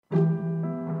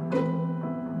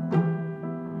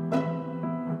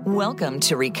Welcome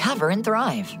to Recover and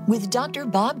Thrive with Dr.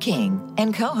 Bob King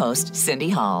and co-host Cindy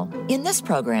Hall. In this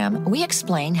program, we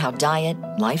explain how diet,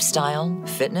 lifestyle,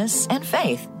 fitness, and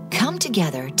faith come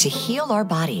together to heal our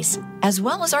bodies as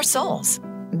well as our souls.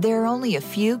 There are only a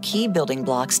few key building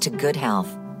blocks to good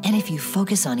health, and if you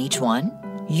focus on each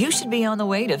one, you should be on the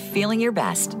way to feeling your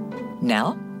best.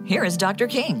 Now, here is Dr.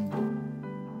 King.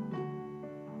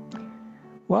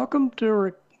 Welcome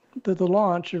to the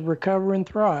launch of Recover and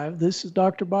Thrive. This is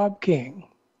Dr. Bob King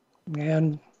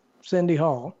and Cindy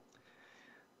Hall.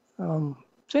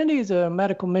 Cindy is a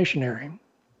medical missionary.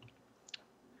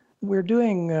 We're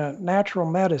doing natural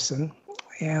medicine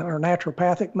or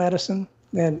naturopathic medicine,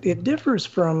 and it differs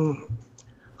from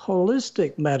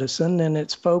holistic medicine in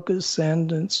its focus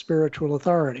and its spiritual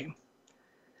authority.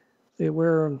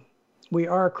 We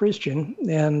are Christian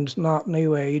and not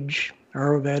New Age,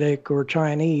 Ayurvedic, or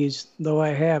Chinese, though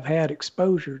I have had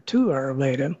exposure to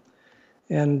Ayurveda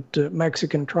and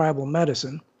Mexican tribal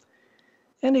medicine,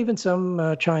 and even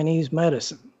some Chinese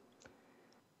medicine.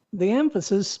 The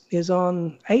emphasis is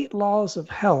on 8 laws of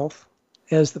health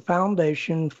as the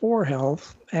foundation for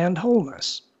health and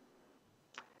wholeness.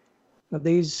 Now,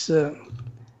 these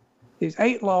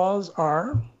 8 laws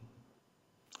are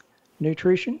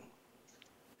nutrition,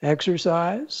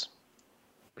 exercise,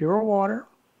 pure water,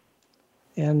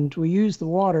 and we use the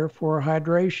water for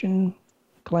hydration,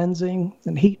 cleansing,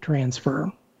 and heat transfer.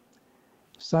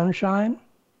 Sunshine,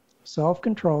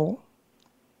 self-control,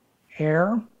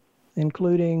 air,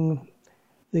 including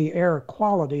the air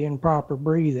quality and proper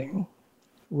breathing,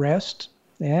 rest,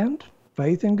 and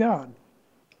faith in God.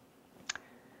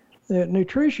 The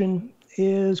nutrition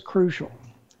is crucial.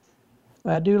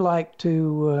 I do like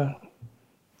to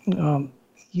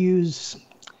use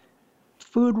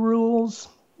food rules.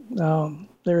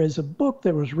 There is a book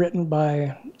that was written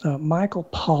by Michael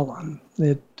Pollan.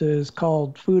 It is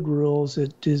called Food Rules.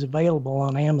 It is available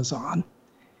on Amazon.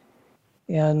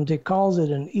 And it calls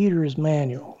it an eater's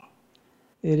manual.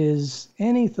 It is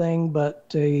anything but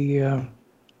a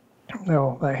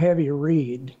heavy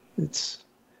read. It's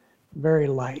very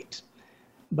light.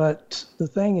 But the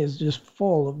thing is just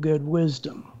full of good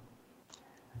wisdom.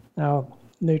 Now,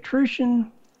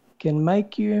 nutrition can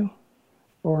make you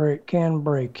or it can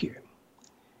break you.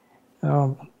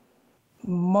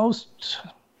 Most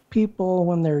people,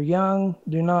 when they're young,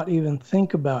 do not even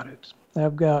think about it.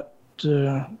 I've got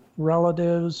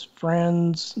relatives,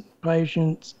 friends,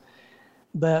 patients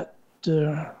that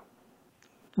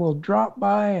will drop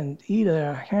by and eat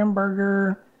a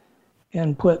hamburger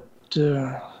and put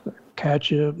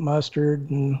ketchup, mustard,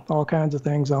 and all kinds of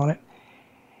things on it,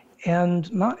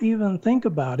 and not even think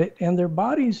about it, and their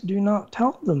bodies do not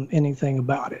tell them anything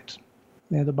about it.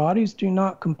 Now, the bodies do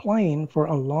not complain for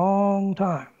a long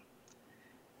time.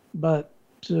 But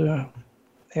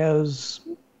as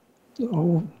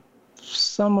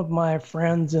some of my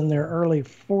friends in their early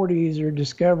 40s are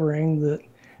discovering, that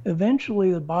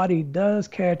eventually the body does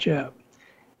catch up,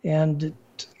 and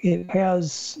it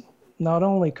has not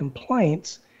only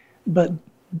complaints, but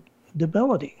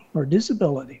debility or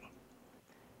disability.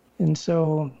 And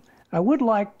so I would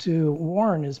like to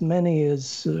warn as many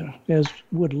as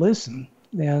would listen,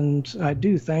 and I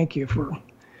do thank you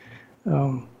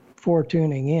for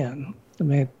tuning in. I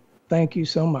mean, thank you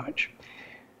so much.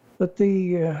 But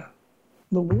the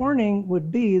warning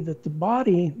would be that the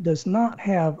body does not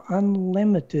have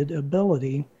unlimited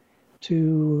ability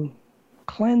to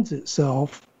cleanse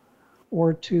itself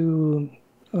or to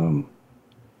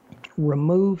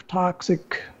remove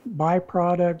toxic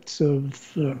byproducts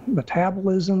of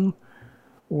metabolism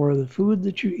or the food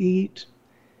that you eat.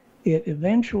 It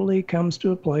eventually comes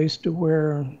to a place to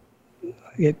where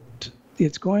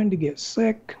it's going to get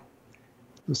sick.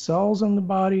 The cells in the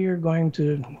body are going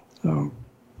to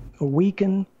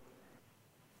weaken.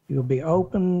 You'll be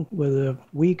open with a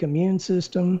weak immune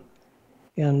system,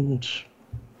 and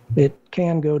it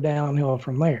can go downhill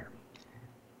from there.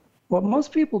 What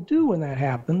most people do when that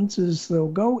happens is they'll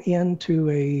go into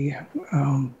a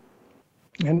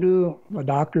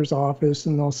doctor's office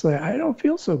and they'll say, I don't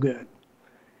feel so good.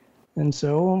 And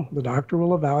so the doctor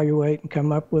will evaluate and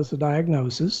come up with a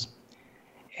diagnosis.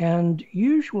 And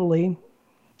usually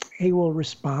he will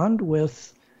respond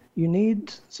with, you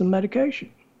need some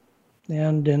medication.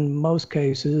 And in most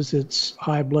cases, it's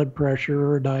high blood pressure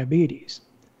or diabetes.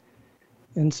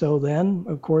 And so then,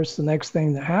 of course, the next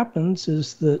thing that happens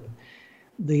is that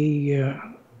the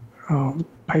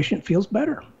patient feels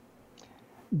better.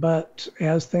 But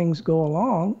as things go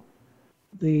along,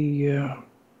 the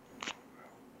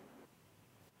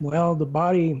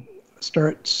body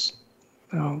starts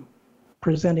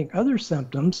presenting other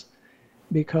symptoms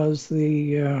because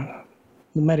the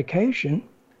medication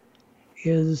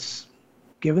is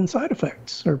giving side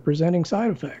effects or presenting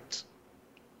side effects.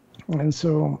 And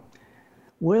so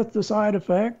with the side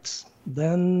effects,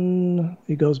 then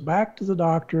he goes back to the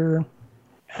doctor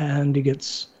and he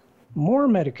gets more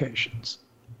medications.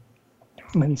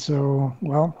 And so,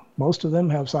 well, most of them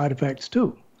have side effects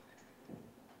too.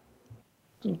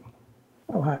 So,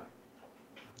 oh, hi.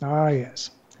 Ah,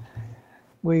 yes.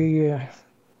 We,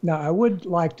 now I would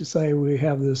like to say we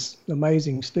have this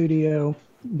amazing studio,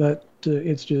 but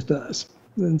it's just us.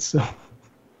 And so,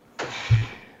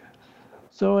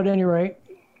 so at any rate,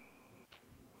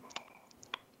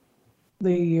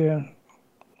 the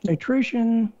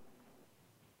nutrition,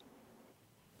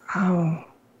 I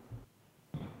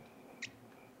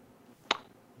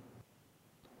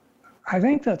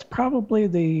think that's probably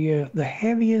the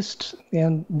heaviest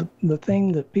and the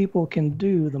thing that people can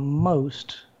do the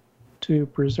most to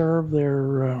preserve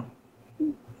their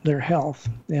health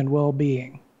and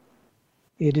well-being.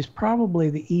 It is probably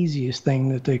the easiest thing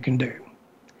that they can do.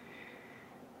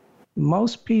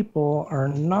 Most people are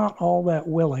not all that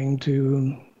willing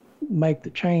to make the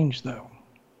change, though.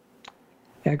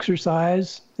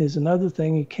 Exercise is another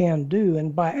thing you can do,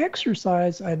 and by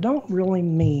exercise, I don't really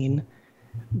mean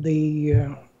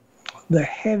the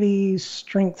heavy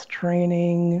strength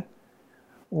training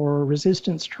or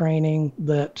resistance training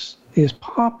that is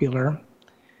popular.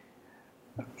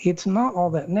 It's not all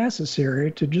that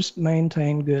necessary to just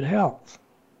maintain good health.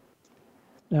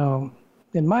 Now,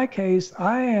 in my case,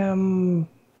 I am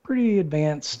pretty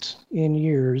advanced in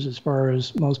years as far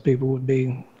as most people would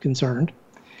be concerned.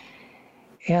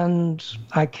 And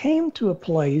I came to a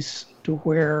place to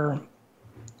where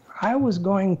I was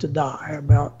going to die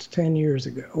about 10 years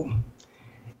ago.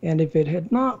 And if it had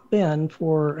not been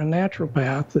for a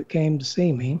naturopath that came to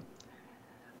see me,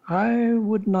 I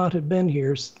would not have been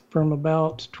here from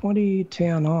about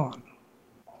 2010 on.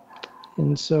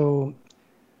 And so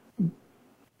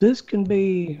it can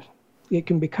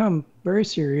become very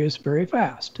serious very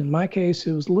fast. In my case,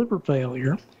 it was liver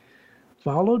failure,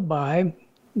 followed by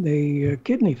the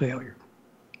kidney failure.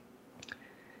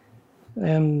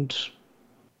 And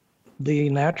the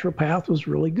naturopath was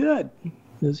really good,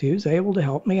 because he was able to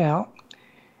help me out.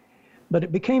 But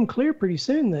it became clear pretty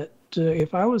soon that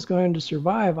if I was going to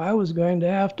survive, I was going to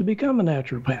have to become a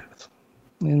naturopath.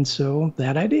 And so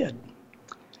that I did.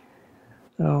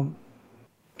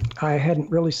 I hadn't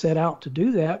really set out to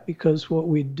do that because what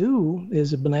we do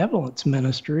is a benevolence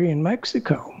ministry in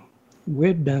Mexico.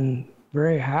 We'd been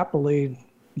very happily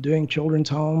doing children's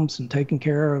homes and taking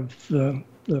care of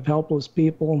helpless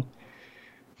people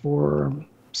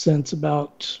since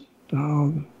about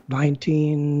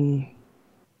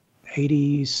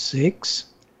 1986.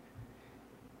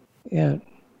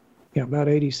 About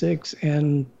 86.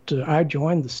 And I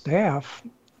joined the staff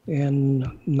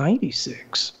in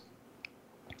 96.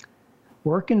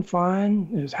 Working fine,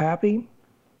 was happy.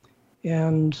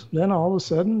 And then all of a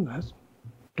sudden, I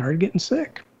started getting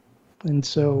sick. And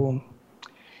so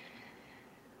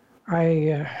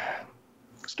I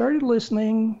started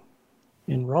listening,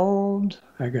 enrolled,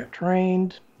 I got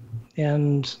trained.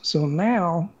 And so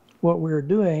now what we're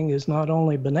doing is not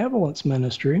only benevolence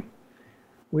ministry,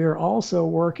 we are also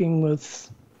working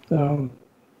with,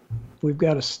 we've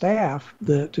got a staff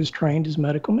that is trained as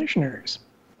medical missionaries.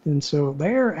 And so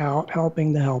they're out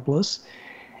helping the helpless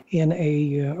in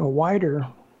a wider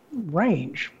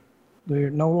range.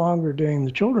 We're no longer doing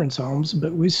the children's homes,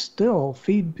 but we still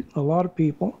feed a lot of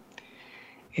people.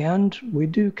 And we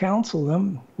do counsel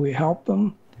them. We help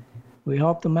them. We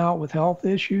help them out with health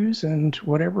issues and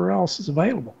whatever else is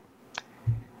available.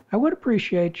 I would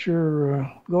appreciate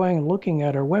your going and looking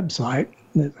at our website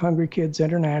at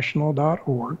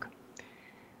hungrykidsinternational.org.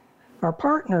 Our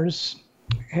partners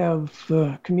have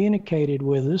communicated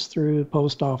with us through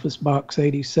Post Office Box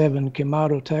 87,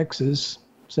 Quemado, Texas,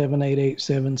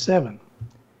 78877.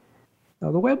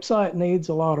 Now, the website needs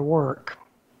a lot of work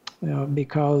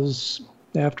because,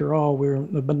 after all, we're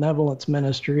a benevolence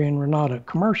ministry and we're not a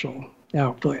commercial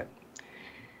outfit.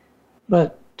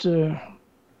 But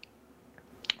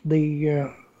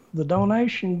the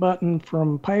donation button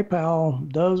from PayPal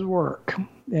does work,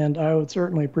 and I would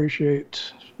certainly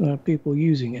appreciate people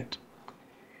using it.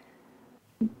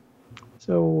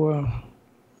 So,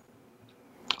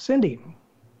 Cindy,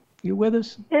 you with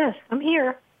us? Yes, I'm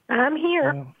here. I'm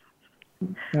here.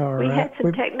 All we right. had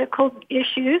some technical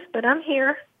issues, but I'm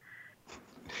here.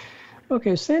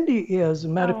 Okay, Cindy is a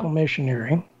medical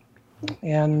missionary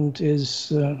and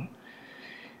is, let's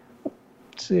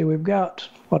see, we've got,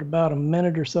 about a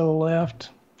minute or so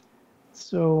left.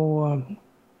 So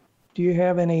Do you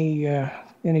have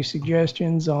any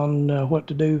suggestions on what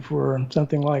to do for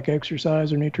something like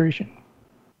exercise or nutrition?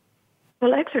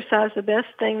 Well, exercise, the best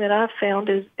thing that I've found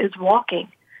is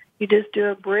walking. You just do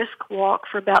a brisk walk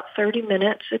for about 30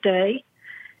 minutes a day,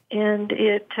 and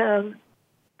it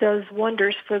does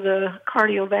wonders for the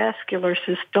cardiovascular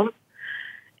system.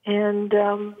 And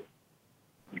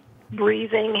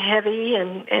breathing heavy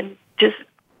and just,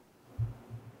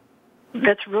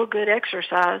 that's real good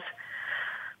exercise.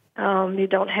 You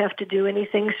don't have to do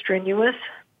anything strenuous.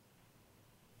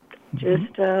 Just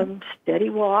steady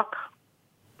walk,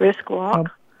 brisk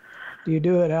walk. Do you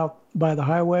do it out by the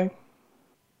highway?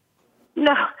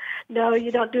 No,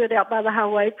 you don't do it out by the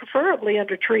highway, preferably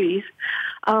under trees.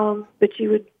 But you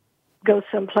would go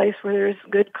someplace where there's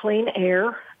good, clean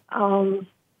air,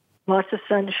 lots of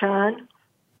sunshine.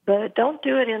 But don't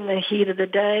do it in the heat of the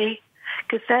day,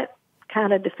 because that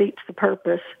kind of defeats the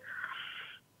purpose.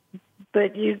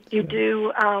 But you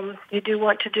do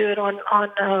want to do it on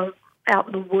out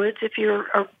in the woods if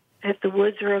the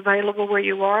woods are available where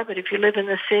you are. But if you live in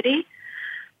the city,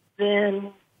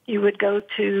 then you would go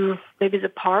to maybe the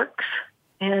parks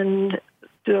and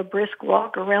do a brisk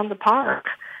walk around the park.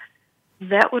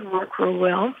 That would work real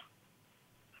well.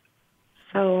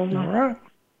 So, all right.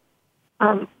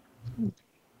 All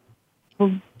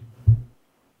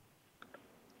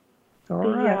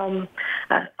right.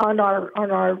 On our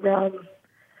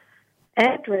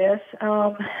address,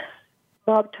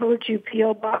 Bob told you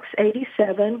P.O. Box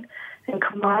 87 in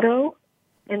Quemado,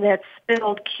 and that's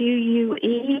spelled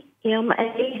Quemado,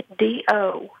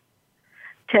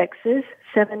 Texas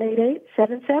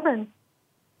 78877.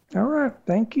 All right,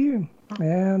 thank you.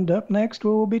 And up next,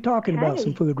 we'll be talking about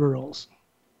some food rules.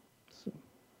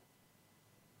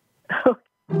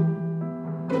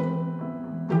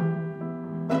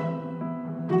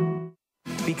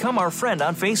 Become our friend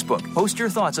on Facebook. Post your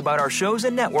thoughts about our shows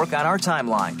and network on our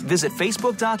timeline. Visit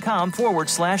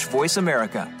facebook.com/Voice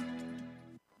America.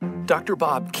 Dr.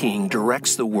 Bob King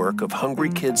directs the work of Hungry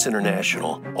Kids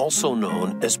International, also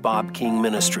known as Bob King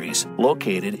Ministries,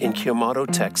 located in Quemado,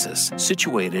 Texas,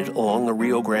 situated along the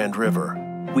Rio Grande River.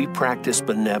 We practice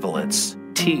benevolence,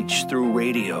 teach through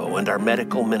radio and our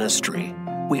medical ministry.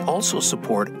 We also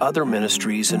support other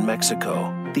ministries in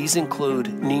Mexico. These include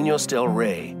Niños del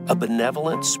Rey, a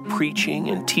benevolence, preaching,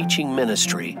 and teaching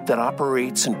ministry that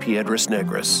operates in Piedras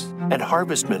Negras, and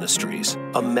Harvest Ministries,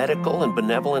 a medical and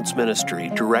benevolence ministry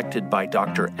directed by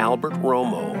Dr. Albert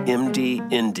Romo, MD,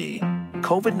 Indy.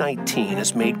 COVID-19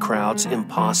 has made crowds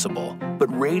impossible,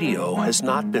 but radio has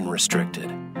not been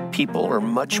restricted. People are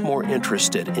much more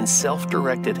interested in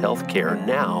self-directed health care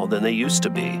now than they used to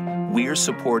be. We are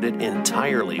supported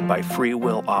entirely by free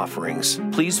will offerings.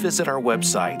 Please visit our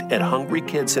website at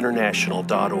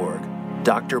hungrykidsinternational.org.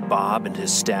 Dr. Bob and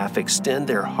his staff extend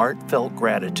their heartfelt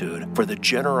gratitude for the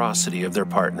generosity of their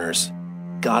partners.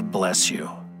 God bless you.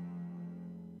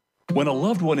 When a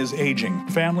loved one is aging,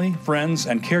 family, friends,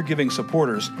 and caregiving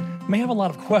supporters may have a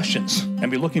lot of questions and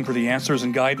be looking for the answers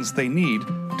and guidance they need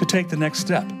to take the next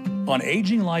step. On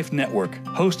Aging Life Network,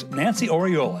 host Nancy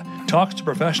Oriola talks to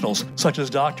professionals such as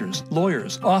doctors,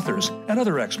 lawyers, authors, and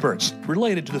other experts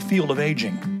related to the field of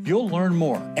aging. You'll learn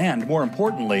more and, more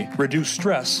importantly, reduce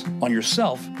stress on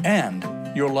yourself and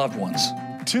your loved ones.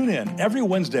 Tune in every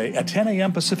Wednesday at 10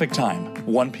 a.m. Pacific Time,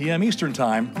 1 p.m. Eastern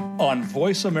Time on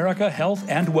Voice America Health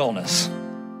and Wellness.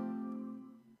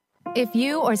 If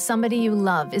you or somebody you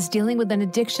love is dealing with an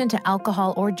addiction to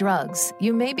alcohol or drugs,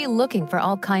 you may be looking for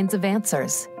all kinds of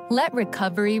answers. Let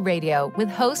Recovery Radio with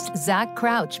host Zach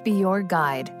Crouch be your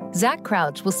guide. Zach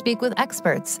Crouch will speak with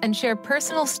experts and share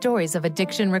personal stories of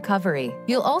addiction recovery.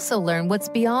 You'll also learn what's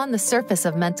beyond the surface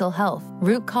of mental health,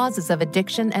 root causes of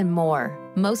addiction, and more.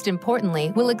 Most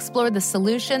importantly, we'll explore the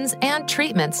solutions and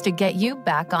treatments to get you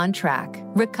back on track.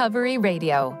 Recovery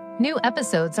Radio. New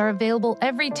episodes are available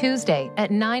every Tuesday at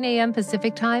 9 a.m.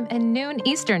 Pacific Time and noon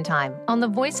Eastern Time on the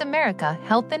Voice America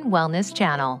Health and Wellness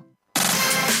channel.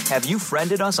 Have you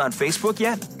friended us on Facebook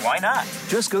yet? Why not?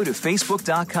 Just go to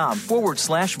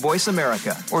facebook.com/Voice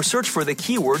America or search for the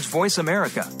keywords Voice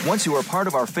America. Once you are part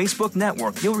of our Facebook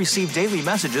network, you'll receive daily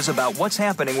messages about what's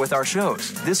happening with our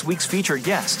shows, this week's featured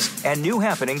guests, and new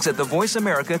happenings at the Voice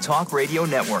America Talk Radio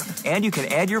Network. And you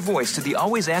can add your voice to the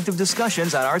always active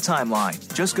discussions on our timeline.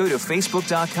 Just go to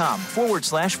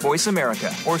facebook.com/Voice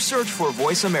America or search for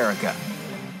Voice America.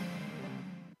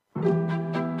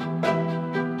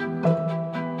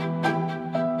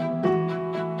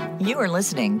 You are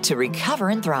listening to Recover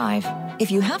and Thrive.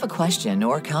 If you have a question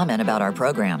or comment about our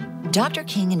program, Dr.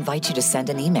 King invites you to send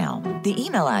an email. The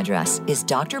email address is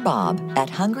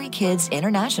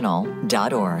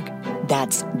drbob@hungrykidsinternational.org.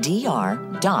 That's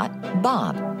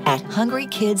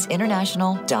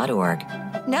dr.bob@hungrykidsinternational.org.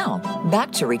 Now,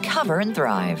 back to Recover and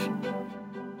Thrive.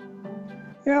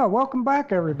 Yeah, welcome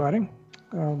back, everybody.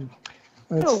 I'm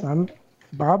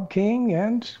Bob King,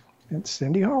 and it's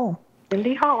Cindy Hall.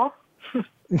 Cindy Hall.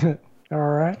 All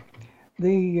right.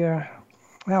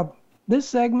 Now, this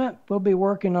segment, we'll be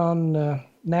working on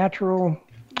natural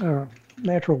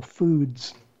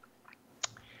foods.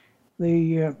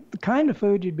 The kind of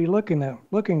food you'd be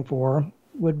looking for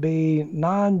would be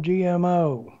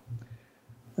non-GMO.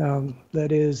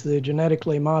 That is, the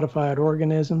genetically modified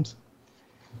organisms.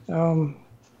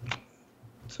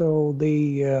 So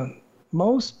the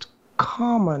most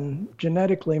common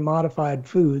genetically modified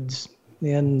foods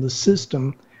in the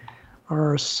system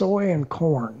are soy and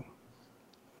corn.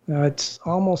 Now, it's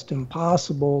almost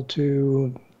impossible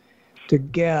to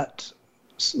get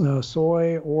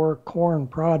soy or corn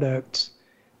products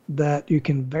that you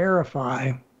can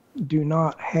verify do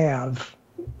not have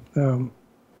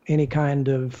any kind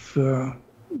of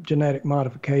genetic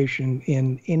modification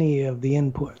in any of the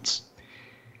inputs.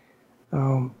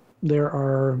 There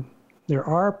are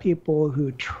people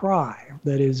who try.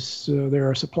 That is, there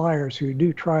are suppliers who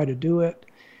do try to do it,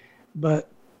 but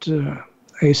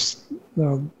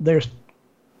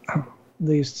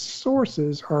these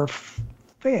sources are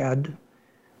fed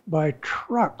by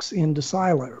trucks into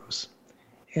silos,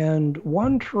 and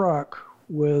one truck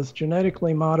with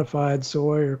genetically modified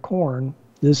soy or corn,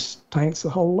 this taints the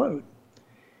whole load.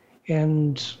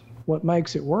 And what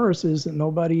makes it worse is that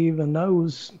nobody even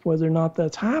knows whether or not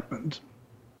that's happened.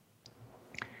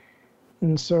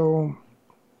 And so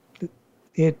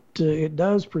it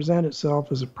does present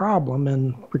itself as a problem,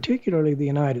 and particularly the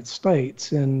United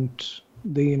States. And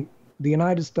the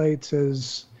United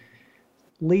States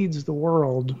leads the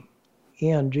world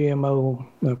in GMO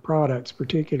products,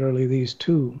 particularly these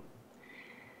two.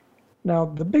 Now,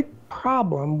 the big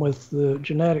problem with the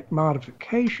genetic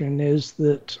modification is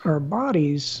that our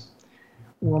bodies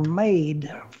were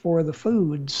made for the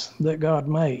foods that God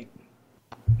made.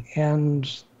 And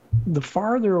the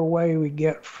farther away we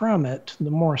get from it, the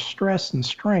more stress and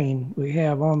strain we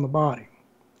have on the body.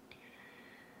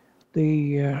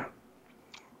 The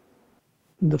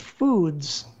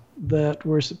foods that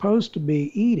we're supposed to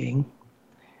be eating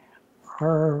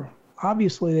are,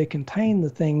 obviously, they contain the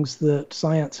things that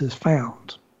science has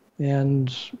found.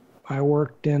 And I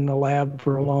worked in a lab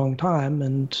for a long time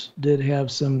and did have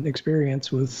some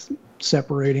experience with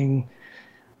separating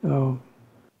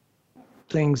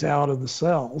things out of the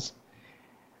cells.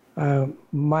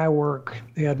 My work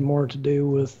had more to do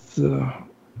with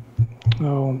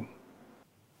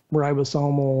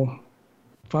ribosomal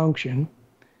function,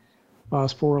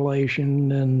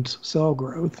 phosphorylation, and cell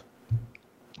growth,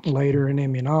 later in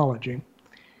immunology.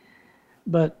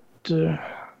 But the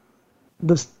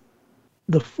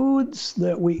foods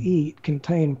that we eat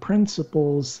contain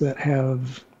principles that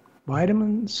have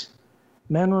vitamins,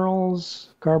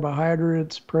 minerals,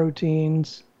 carbohydrates,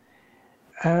 proteins,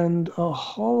 and a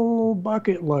whole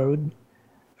bucket load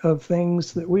of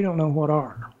things that we don't know what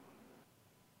are.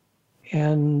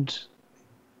 And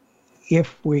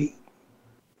if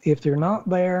they're not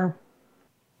there,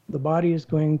 the body is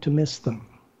going to miss them.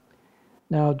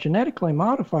 Now, genetically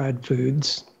modified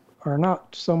foods are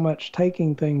not so much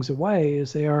taking things away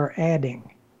as they are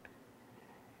adding.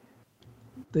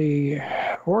 The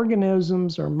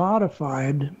organisms are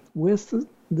modified with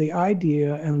the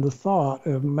idea and the thought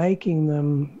of making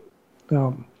them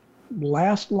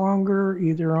last longer,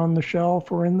 either on the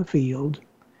shelf or in the field,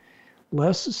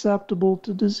 less susceptible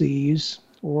to disease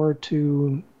or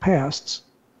to pests,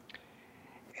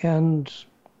 and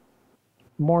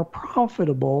more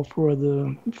profitable for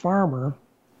the farmer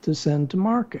to send to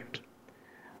market.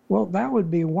 Well, that would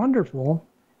be wonderful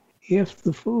if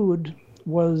the food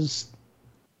was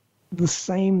the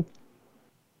same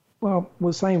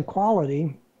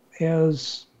quality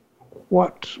as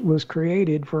what was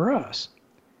created for us.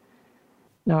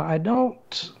 Now,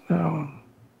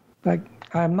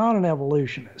 I'm not an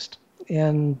evolutionist,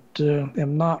 and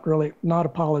am not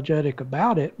apologetic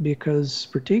about it, because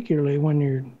particularly when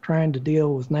you're trying to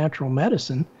deal with natural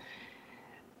medicine,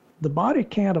 the body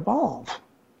can't evolve.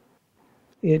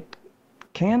 It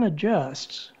can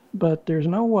adjust, but there's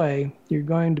no way you're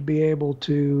going to be able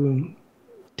to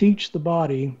teach the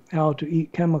body how to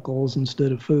eat chemicals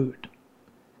instead of food,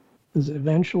 because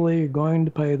eventually you're going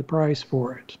to pay the price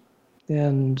for it.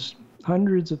 And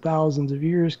hundreds of thousands of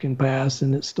years can pass,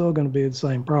 and it's still going to be the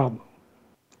same problem.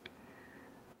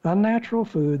 Unnatural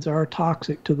foods are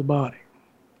toxic to the body.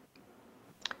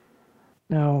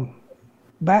 Now,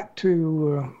 back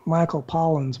to Michael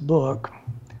Pollan's book.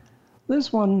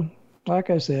 this one, like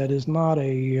I said, is not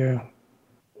a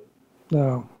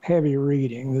heavy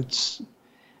reading. It's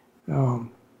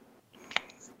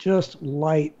just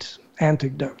light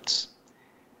anecdotes.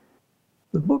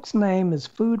 The book's name is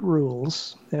Food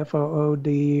Rules, Foodrules,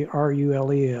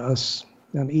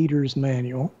 an Eater's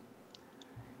Manual.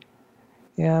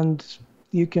 And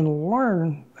you can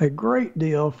learn a great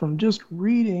deal from just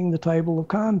reading the table of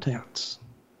contents.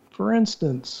 For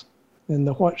instance, in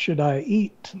the What Should I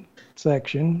Eat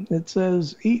section, it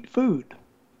says, eat food.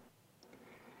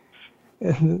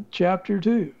 In Chapter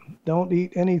 2, don't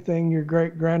eat anything your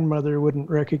great-grandmother wouldn't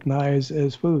recognize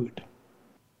as food.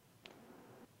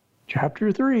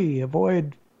 Chapter 3,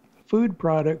 avoid food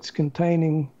products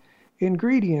containing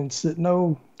ingredients that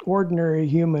no ordinary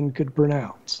human could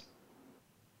pronounce.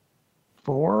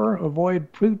 4, avoid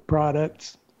food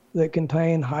products that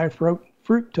contain high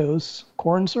fructose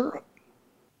corn syrup.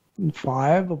 And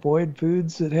 5, avoid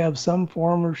foods that have some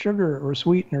form of sugar or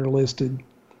sweetener listed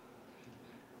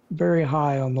very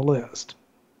high on the list,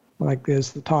 like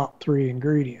this, the top 3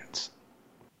 ingredients.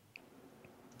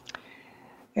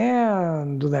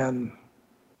 And then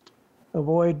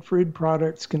avoid food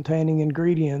products containing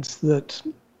ingredients that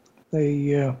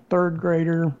a third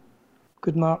grader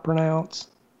could not pronounce.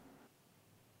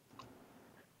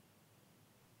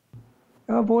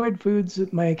 Avoid foods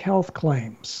that make health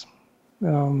claims,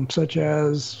 such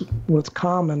as what's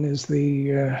common is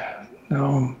the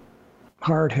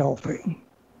heart healthy.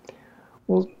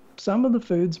 Well, some of the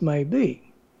foods may be,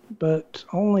 but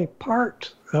only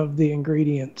part of the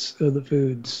ingredients of the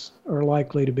foods are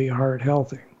likely to be heart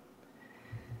healthy.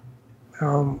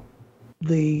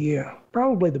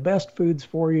 Probably the best foods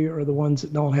for you are the ones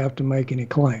that don't have to make any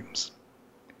claims.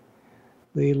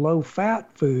 The low-fat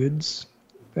foods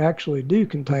actually do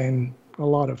contain a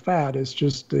lot of fat. It's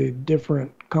just a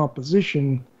different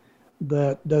composition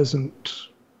that doesn't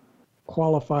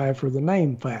qualify for the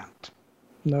name fat.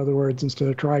 In other words, instead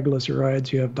of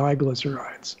triglycerides, you have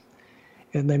diglycerides.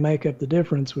 And they make up the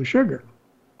difference with sugar.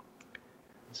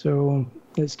 So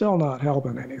it's still not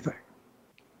helping anything.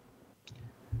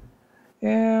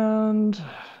 And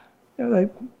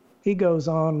he goes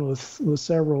on with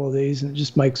several of these, and it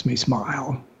just makes me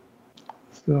smile.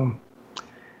 So,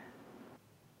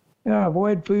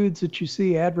 avoid foods that you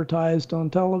see advertised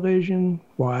on television.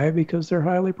 Why? Because they're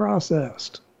highly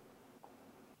processed.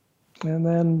 And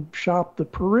then shop the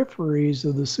peripheries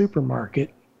of the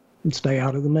supermarket and stay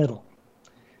out of the middle.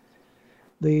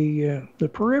 The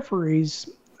peripheries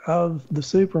of the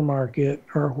supermarket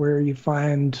are where you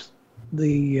find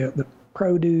the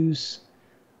produce.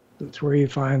 That's where you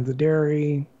find the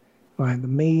dairy, find the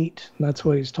meat. And that's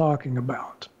what he's talking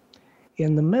about.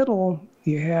 In the middle,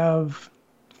 you have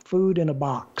food in a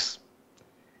box.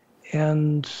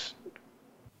 And,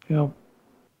 the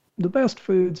best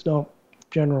foods don't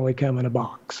generally come in a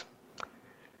box.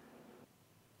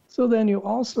 So then you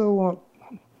also want,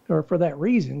 or for that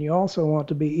reason, you also want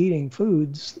to be eating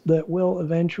foods that will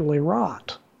eventually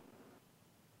rot.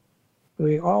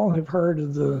 We all have heard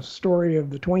of the story of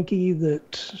the Twinkie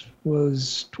that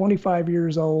was 25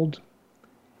 years old,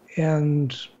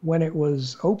 and when it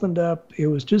was opened up, it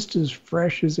was just as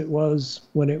fresh as it was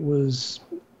when it was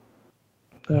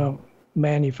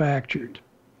manufactured.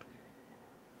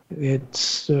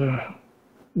 It's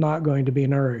not going to be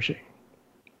nourishing.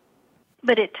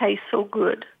 But it tastes so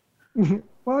good.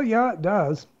 Well, yeah, it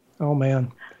does. Oh,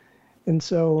 man. And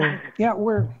so, I guess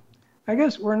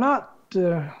we're not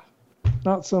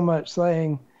so much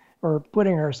saying or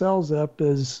putting ourselves up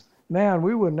as, man,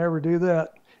 we would never do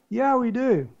that. Yeah, we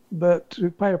do, but we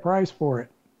pay a price for it.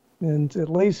 And at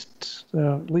least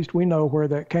we know where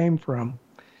that came from.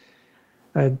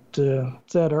 I'd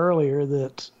said earlier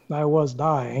that I was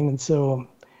dying, and so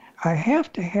I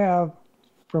have to have,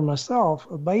 for myself,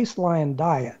 a baseline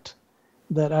diet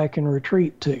that I can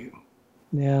retreat to.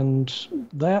 And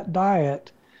that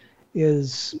diet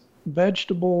is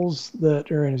vegetables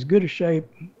that are in as good a shape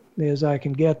as I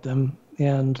can get them.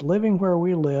 And living where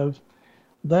we live,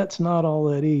 that's not all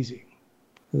that easy.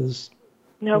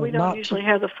 No, we don't usually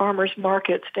have the farmers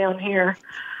markets down here.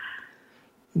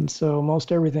 And so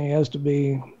most everything has to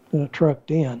be trucked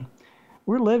in.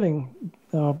 We're living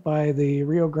by the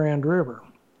Rio Grande River,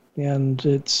 and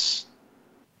it's,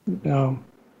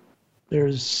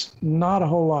 there's not a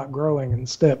whole lot growing in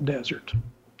steppe desert.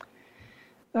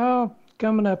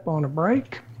 Coming up on a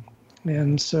break,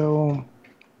 and so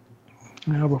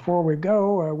before we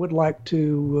go, I would like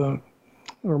to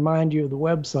remind you of the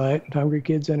website,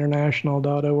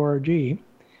 hungrykidsinternational.org,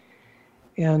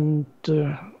 and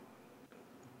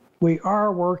we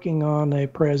are working on a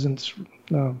presence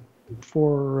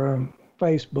for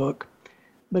Facebook.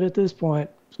 But at this point,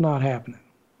 it's not happening.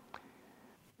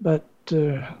 But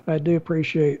I do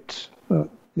appreciate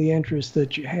the interest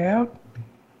that you have.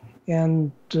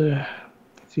 And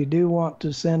if you do want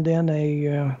to send in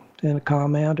a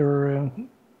comment or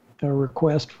a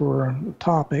request for a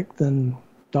topic, then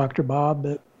Dr. Bob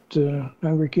at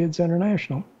Hungry Kids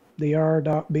International,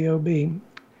 dr.bob,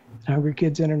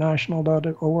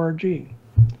 hungryKidsInternational.org.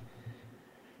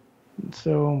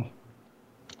 So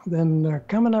then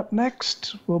coming up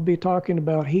next, we'll be talking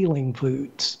about healing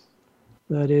foods.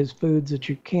 That is, foods that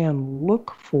you can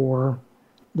look for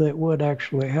that would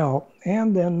actually help.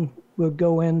 And then we'll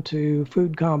go into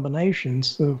food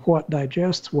combinations of what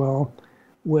digests well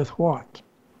with what.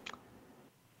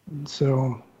 And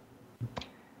so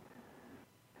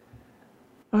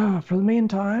for the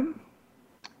meantime,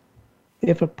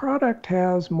 if a product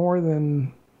has more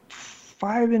than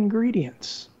 5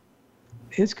 ingredients,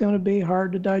 it's going to be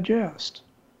hard to digest.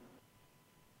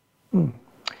 All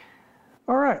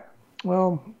right.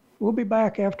 Well, we'll be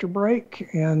back after break,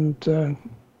 and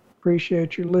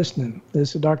appreciate you listening.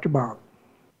 This is Dr. Bob.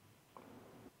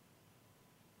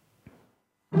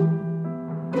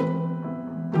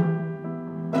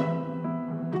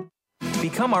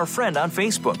 Become our friend on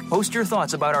Facebook. Post your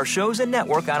thoughts about our shows and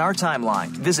network on our timeline.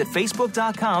 Visit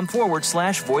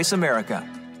facebook.com/Voice America.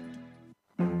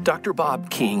 Dr. Bob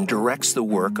King directs the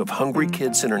work of Hungry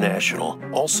Kids International,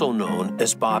 also known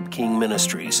as Bob King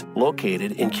Ministries,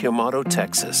 located in Quemado,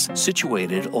 Texas,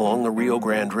 situated along the Rio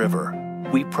Grande River.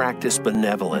 We practice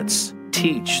benevolence,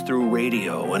 teach through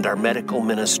radio and our medical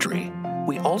ministry.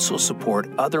 We also support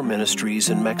other ministries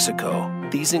in Mexico.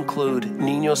 These include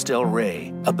Niños del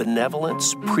Rey, a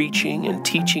benevolence, preaching, and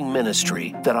teaching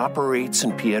ministry that operates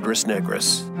in Piedras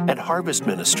Negras, and Harvest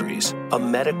Ministries, a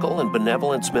medical and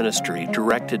benevolence ministry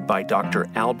directed by Dr.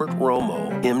 Albert Romo,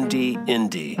 MD,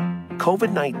 Indy.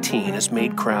 COVID-19 has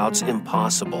made crowds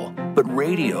impossible, but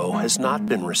radio has not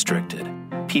been restricted.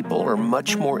 People are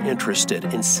much more interested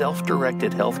in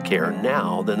self-directed healthcare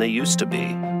now than they used to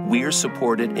be. We are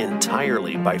supported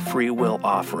entirely by free will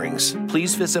offerings.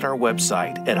 Please visit our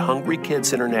website at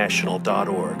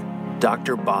hungryKidsInternational.org.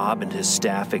 Dr. Bob and his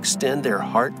staff extend their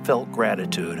heartfelt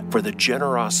gratitude for the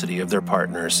generosity of their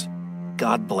partners.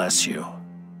 God bless you.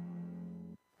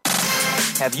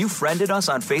 Have you friended us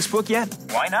on Facebook yet?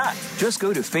 Why not? Just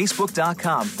go to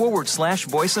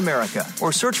facebook.com/Voice America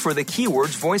or search for the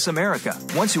keywords Voice America.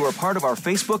 Once you are part of our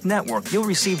Facebook network, you'll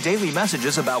receive daily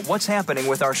messages about what's happening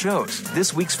with our shows,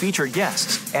 this week's featured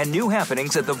guests, and new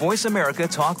happenings at the Voice America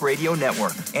Talk Radio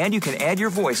Network. And you can add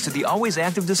your voice to the always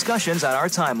active discussions on our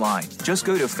timeline. Just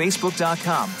go to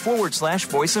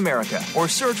facebook.com/Voice America or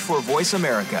search for Voice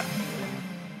America.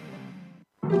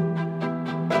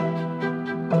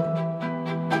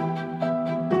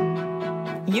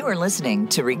 You are listening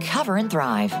to Recover and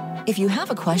Thrive. If you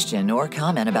have a question or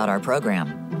comment about our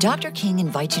program, Dr. King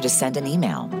invites you to send an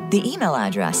email. The email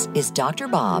address is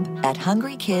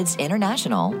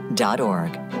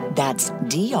drbob@hungryKidsInternational.org. That's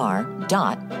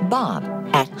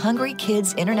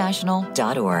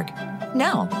dr.bob@hungryKidsInternational.org.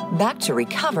 Now, back to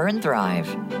Recover and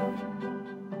Thrive.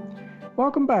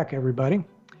 Welcome back, everybody.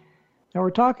 Now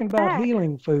we're talking about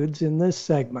healing foods in this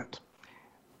segment.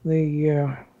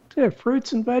 The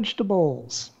fruits and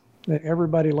vegetables.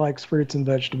 Everybody likes fruits and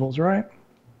vegetables, right?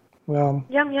 Well,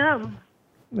 yum yum.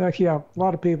 Yeah, a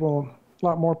lot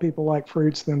more people like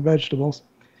fruits than vegetables.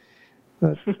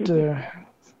 But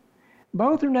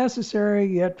both are necessary,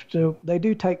 yet they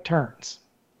do take turns.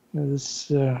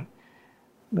 Even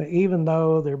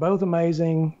though they're both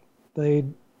amazing, they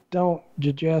don't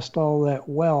digest all that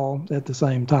well at the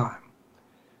same time.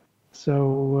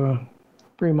 So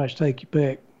pretty much take your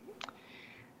pick.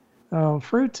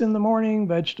 Fruits in the morning,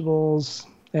 vegetables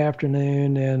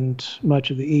afternoon, and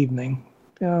much of the evening.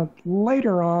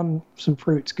 Later on, some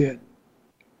fruit's good.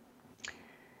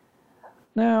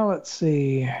 Now, let's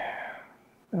see.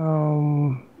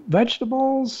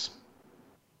 Vegetables.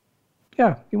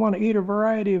 Yeah, you want to eat a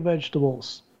variety of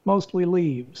vegetables, mostly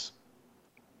leaves.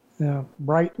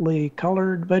 Brightly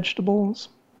colored vegetables.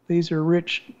 These are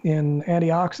rich in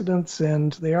antioxidants,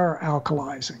 and they are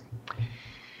alkalizing.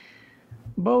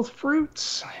 Both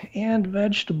fruits and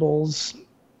vegetables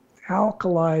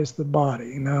alkalize the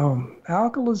body. Now,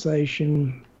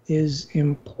 alkalization is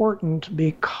important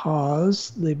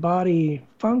because the body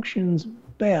functions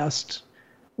best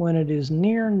when it is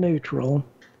near neutral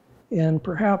and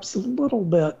perhaps a little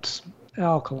bit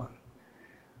alkaline.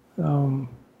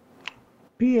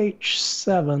 pH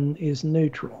 7 is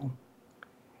neutral.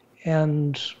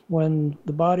 And when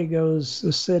the body goes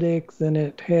acidic, then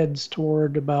it heads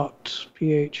toward about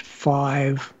pH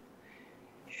 5.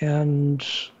 And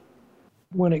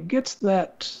when it gets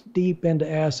that deep into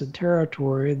acid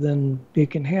territory, then you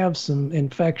can have some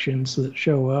infections that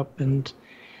show up, and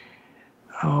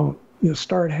you'll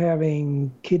start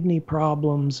having kidney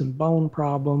problems and bone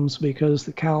problems because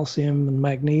the calcium and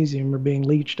magnesium are being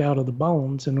leached out of the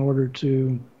bones in order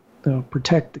to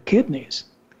protect the kidneys.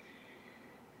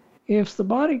 If the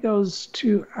body goes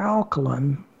too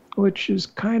alkaline, which is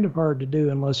kind of hard to do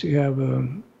unless you have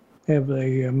a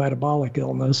metabolic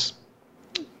illness,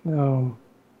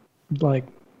 like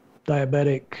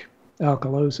diabetic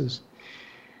alkalosis,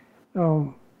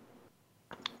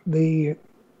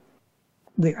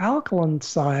 the alkaline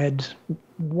side,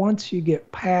 once you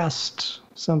get past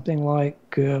something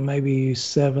like maybe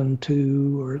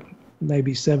 7.2 or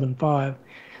maybe 7.5,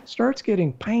 starts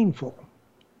getting painful.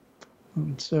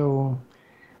 And so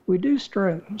we do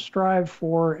strive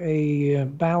for a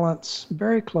balance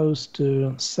very close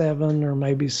to 7 or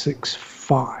maybe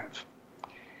 6.5.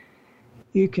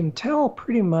 You can tell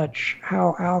pretty much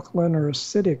how alkaline or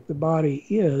acidic the body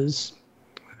is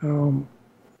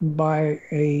by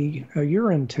a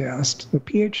urine test, the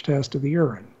pH test of the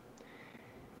urine.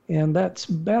 And that's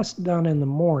best done in the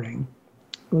morning.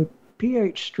 The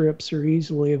pH strips are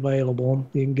easily available.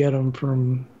 You can get them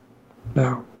from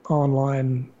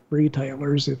online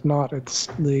retailers, if not at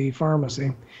the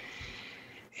pharmacy.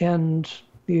 And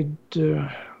you'd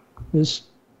just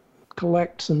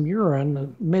collect some urine, a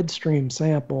midstream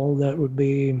sample that would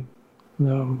be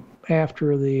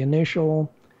after the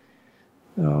initial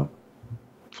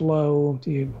flow.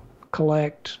 You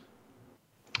collect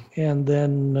and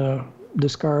then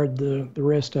discard the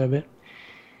rest of it,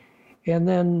 and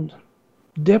then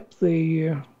dip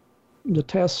the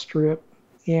test strip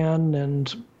in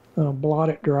and blot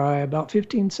it dry. About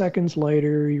 15 seconds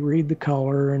later, you read the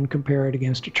color and compare it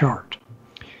against a chart.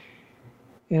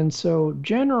 And so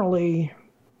generally,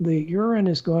 the urine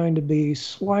is going to be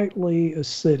slightly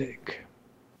acidic,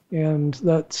 and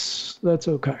that's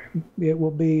okay. It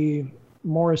will be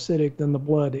more acidic than the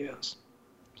blood is.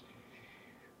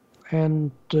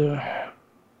 And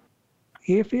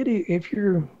if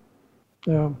your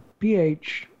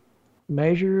pH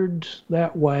measured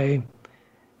that way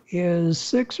is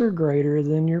 6 or greater,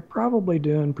 then you're probably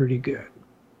doing pretty good.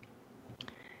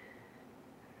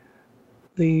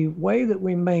 The way that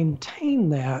we maintain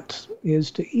that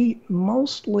is to eat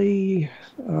mostly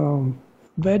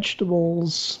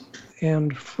vegetables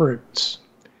and fruits.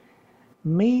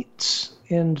 Meats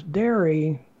and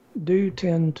dairy do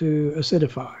tend to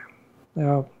acidify.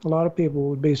 Now, a lot of people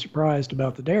would be surprised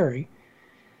about the dairy,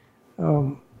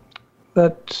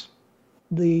 but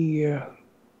the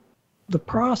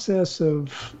process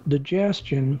of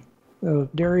digestion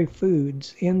of dairy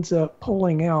foods ends up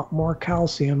pulling out more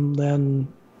calcium than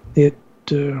it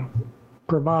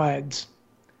provides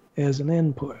as an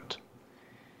input.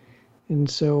 And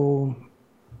so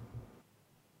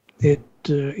it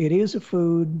is a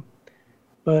food,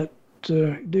 but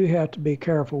do have to be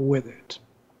careful with it.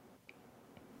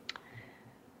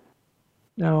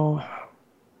 Now,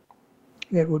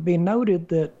 it would be noted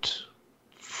that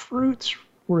fruits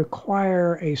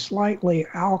require a slightly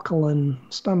alkaline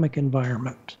stomach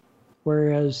environment,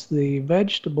 whereas the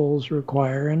vegetables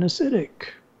require an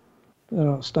acidic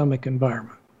stomach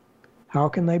environment. How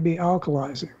can they be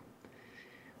alkalizing?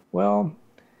 Well,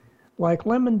 like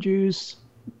lemon juice,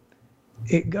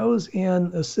 it goes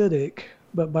in acidic,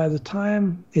 but by the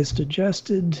time it's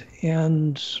digested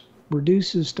and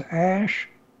reduces to ash,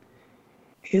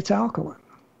 it's alkaline.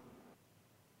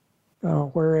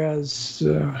 Whereas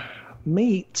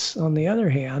meats, on the other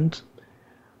hand,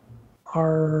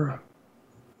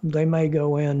 they may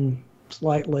go in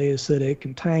slightly acidic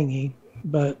and tangy,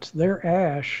 but their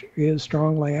ash is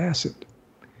strongly acid.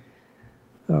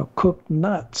 Cooked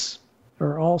nuts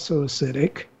are also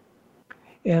acidic,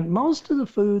 and most of the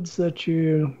foods that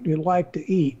you like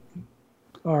to eat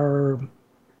are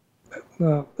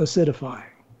acidifying.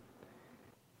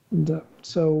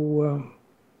 So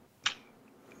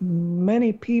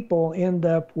many people end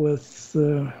up with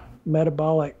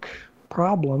metabolic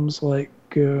problems like,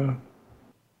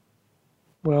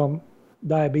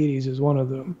 diabetes is one of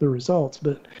the results,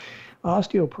 but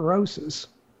osteoporosis.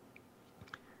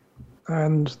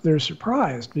 And they're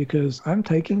surprised because I'm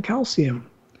taking calcium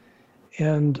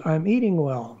and I'm eating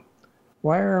well.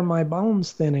 Why are my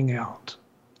bones thinning out?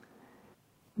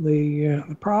 The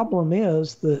problem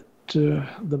is that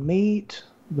the meat,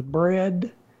 the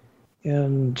bread,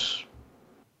 and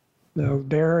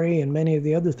dairy and many of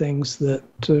the other things that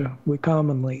we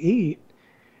commonly eat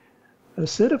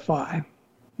acidify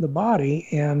the body,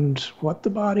 and what the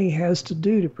body has to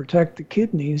do to protect the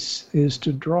kidneys is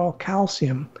to draw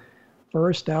calcium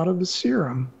first out of the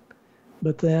serum.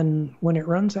 But then when it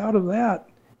runs out of that,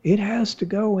 it has to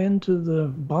go into the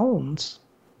bones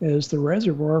as the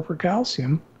reservoir for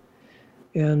calcium,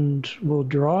 and we'll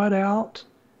draw it out,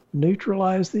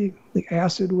 neutralize the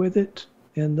acid with it,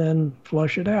 and then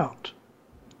flush it out.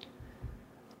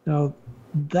 Now,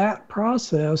 that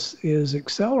process is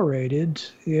accelerated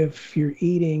if you're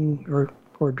eating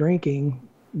or drinking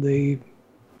the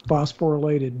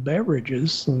phosphorylated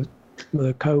beverages,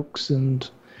 the Cokes and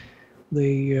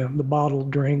the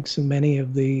bottled drinks, and many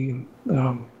of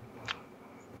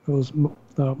those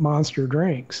monster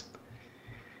drinks.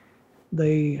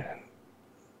 They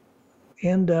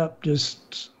end up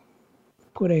just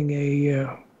putting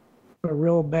a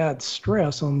real bad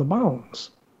stress on the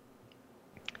bones.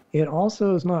 It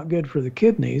also is not good for the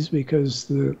kidneys because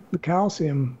the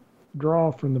calcium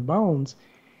draw from the bones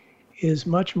is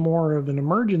much more of an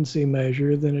emergency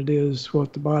measure than it is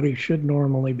what the body should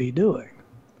normally be doing.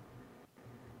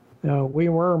 Now, we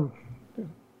were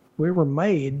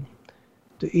made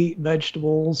to eat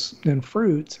vegetables and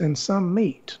fruits and some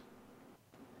meat,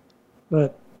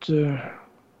 but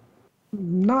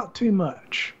not too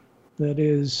much. That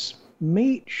is,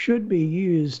 meat should be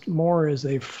used more as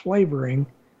a flavoring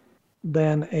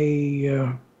than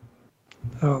a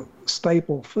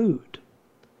staple food.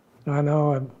 I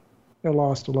know I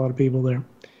lost a lot of people there.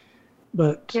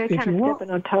 But yeah, if you want,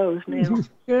 stepping on toes now.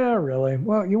 Yeah, really.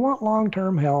 Well, you want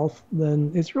long-term health,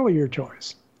 then it's really your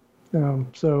choice.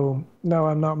 So no,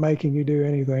 I'm not making you do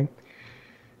anything.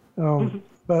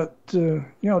 But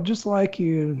just like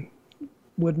you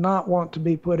would not want to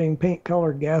be putting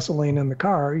pink-colored gasoline in the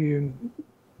car, you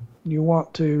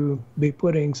want to be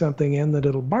putting something in that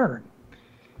it'll burn.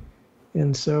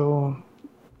 And so,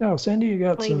 Cindy, you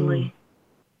got Cleanly.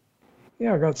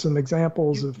 I got some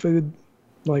examples of food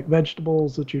like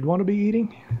vegetables that you'd want to be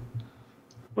eating.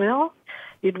 Well,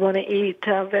 you'd want to eat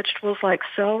vegetables like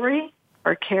celery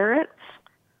or carrots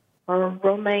or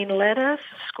romaine lettuce,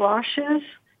 squashes.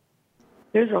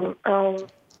 There's a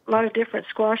lot of different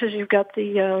squashes. You've got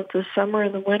the summer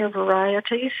and the winter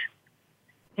varieties.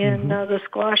 And the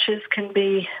squashes can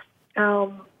be,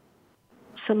 some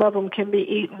of them can be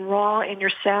eaten raw in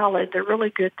your salad. They're really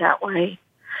good that way.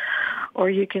 Or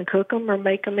you can cook them or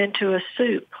make them into a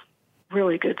soup.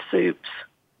 Really good soups.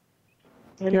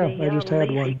 And I just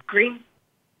had one.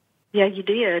 Yeah, you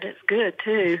did. It's good,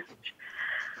 too.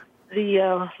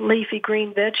 The leafy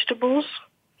green vegetables,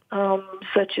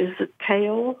 such as the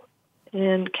kale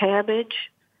and cabbage,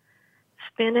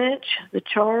 spinach, the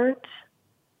chards,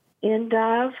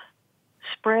 endive,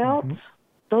 sprouts.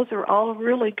 Those are all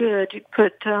really good. You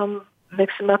put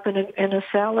mix them up in a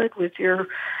salad with your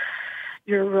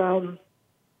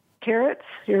carrots,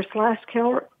 your sliced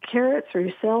carrots, or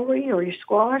your celery, or your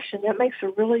squash, and that makes a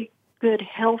really good,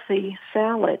 healthy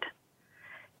salad.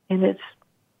 And it's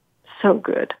so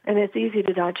good, and it's easy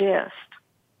to digest.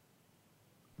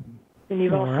 And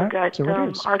you've also got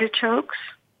artichokes.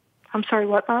 I'm sorry,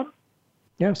 what, Bob?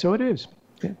 Yeah, so it is.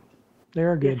 Yeah, they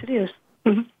are good. Yes, it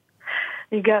is.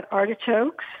 You got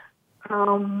artichokes,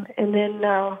 and then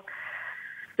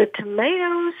the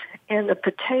tomatoes and the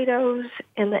potatoes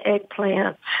and the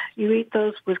eggplants. You eat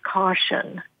those with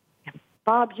caution.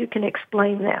 Bob, you can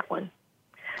explain that one.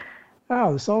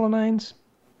 Oh, the solanines?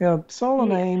 Yeah,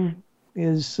 solanine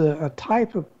is a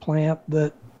type of plant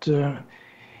that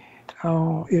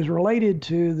is related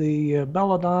to the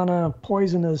belladonna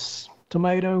poisonous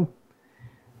tomato.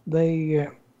 They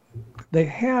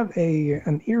have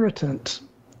an irritant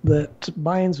that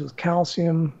binds with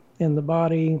calcium in the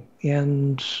body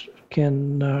and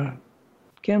can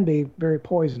be very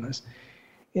poisonous.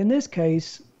 In this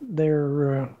case,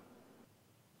 they're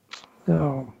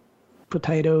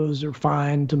potatoes are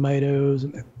fine, tomatoes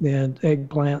and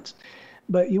eggplants,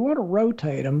 but you want to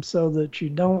rotate them so that you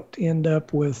don't end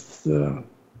up with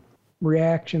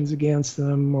reactions against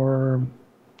them or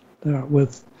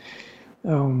with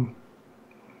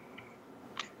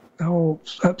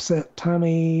upset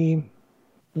tummy,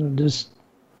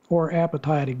 or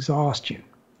appetite exhaustion.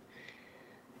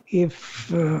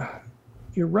 If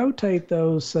you rotate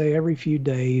those, say, every few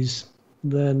days,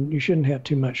 then you shouldn't have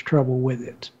too much trouble with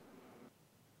it.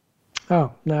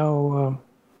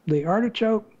 The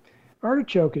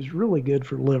artichoke is really good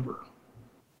for liver.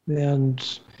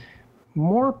 And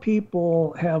more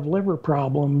people have liver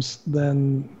problems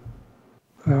than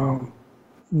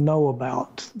know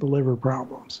about the liver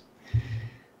problems.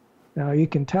 Now, you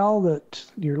can tell that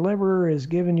your liver is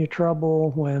giving you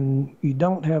trouble when you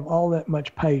don't have all that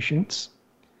much patience,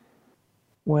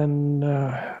 when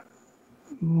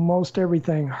most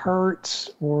everything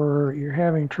hurts, or you're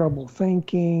having trouble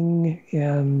thinking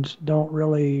and don't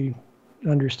really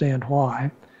understand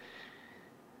why.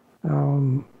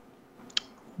 The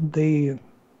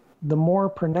more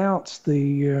pronounced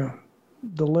the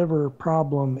liver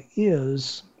problem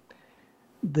is,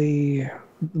 the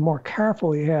more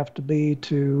careful you have to be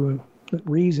to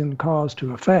reason cause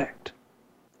to effect.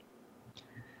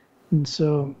 And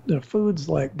so the foods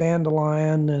like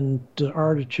dandelion and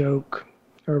artichoke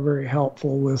are very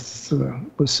helpful with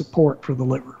support for the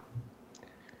liver.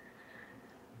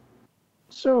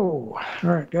 So, all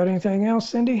right, got anything else,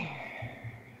 Cindy?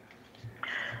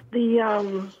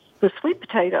 The sweet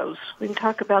potatoes. We can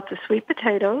talk about the sweet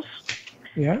potatoes.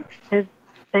 Yeah.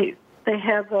 They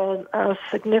have a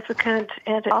significant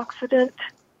antioxidant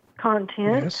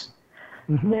content. Yes.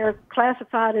 Mm-hmm. They're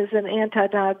classified as an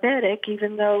anti-diabetic,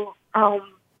 even though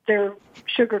their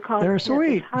sugar content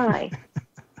is high.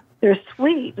 They're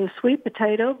sweet, the sweet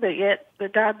potato, but yet the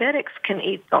diabetics can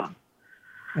eat them.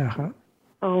 Uh-huh.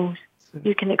 Oh,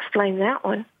 you can explain that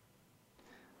one.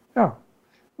 Oh,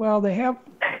 well, they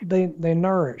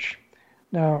nourish.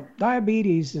 Now,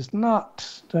 diabetes is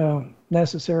not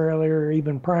necessarily or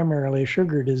even primarily a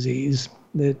sugar disease.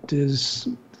 It is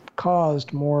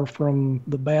caused more from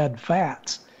the bad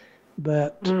fats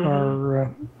that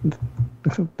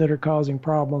are causing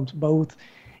problems both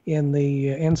in the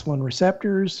insulin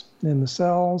receptors in the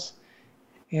cells,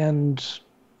 and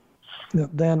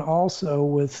then also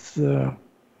with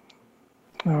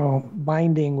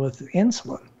binding with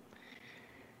insulin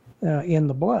in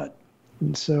the blood.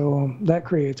 And so that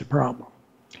creates a problem.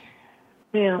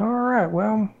 Yeah. All right.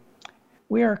 Well,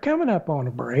 we are coming up on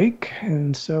a break.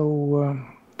 And so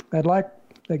I'd like,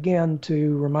 again,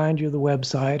 to remind you of the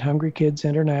website,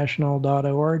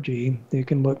 hungrykidsinternational.org. You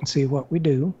can look and see what we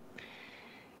do.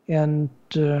 And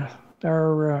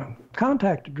our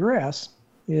contact address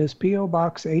is P.O.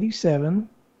 Box 87,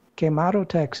 Quemado,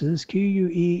 Texas,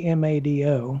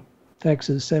 Quemado,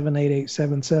 Texas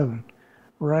 78877,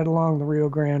 right along the Rio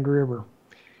Grande River.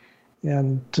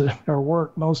 And our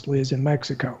work mostly is in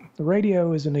Mexico. The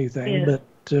radio is a new thing, but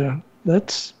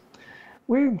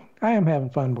I am having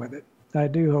fun with it. I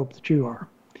do hope that you are.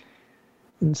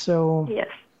 And so, yes.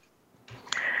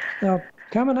 Now,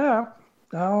 coming up,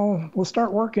 we'll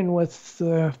start working with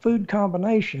food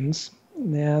combinations,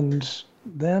 and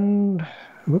then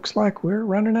it looks like we're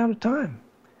running out of time.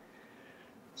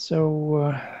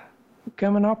 So,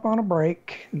 coming up on a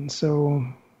break, and so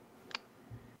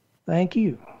thank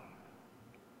you.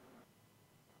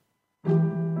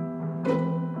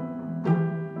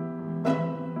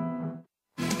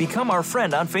 Become our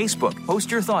friend on Facebook.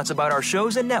 Post your thoughts about our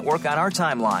shows and network on our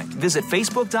timeline. Visit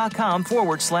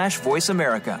facebook.com/Voice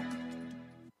America.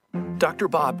 Dr.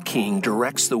 Bob King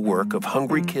directs the work of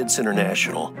Hungry Kids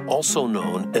International, also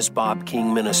known as Bob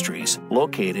King Ministries,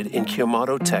 located in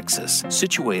Quemado, Texas,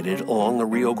 situated along the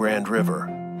Rio Grande River.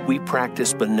 We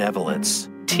practice benevolence,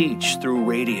 teach through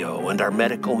radio and our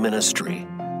medical ministry.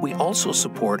 We also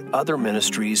support other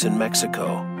ministries in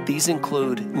Mexico. These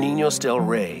include Niños del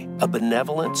Rey, a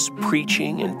benevolence,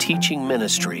 preaching, and teaching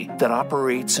ministry that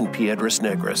operates in Piedras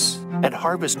Negras, and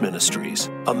Harvest Ministries,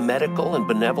 a medical and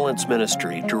benevolence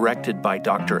ministry directed by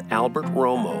Dr. Albert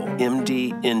Romo,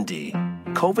 MD, Indy.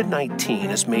 COVID-19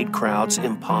 has made crowds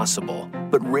impossible,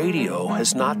 but radio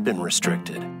has not been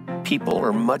restricted. People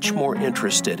are much more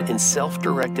interested in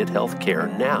self-directed health care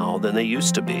now than they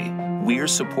used to be. We are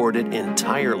supported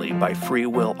entirely by free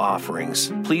will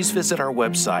offerings. Please visit our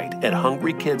website at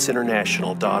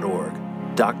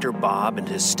hungrykidsinternational.org. Dr. Bob and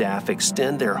his staff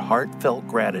extend their heartfelt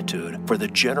gratitude for the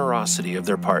generosity of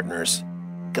their partners.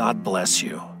 God bless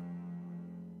you.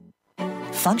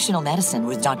 Functional Medicine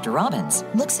with Dr. Robbins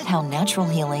looks at how natural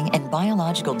healing and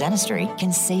biological dentistry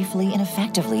can safely and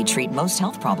effectively treat most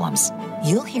health problems.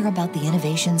 You'll hear about the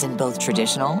innovations in both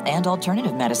traditional and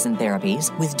alternative medicine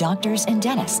therapies with doctors and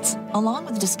dentists, along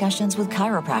with discussions with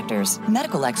chiropractors,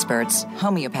 medical experts,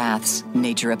 homeopaths,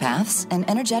 naturopaths, and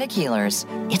energetic healers.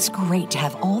 It's great to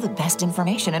have all the best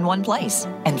information in one place.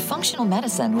 And Functional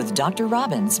Medicine with Dr.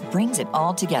 Robbins brings it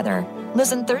all together.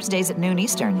 Listen Thursdays at noon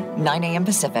Eastern, 9 a.m.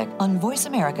 Pacific on Voice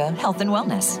America Health and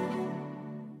Wellness.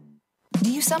 Do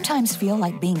you sometimes feel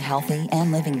like being healthy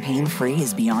and living pain-free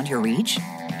is beyond your reach?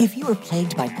 If you are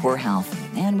plagued by poor health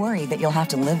and worry that you'll have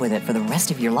to live with it for the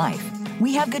rest of your life,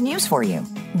 we have good news for you.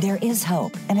 There is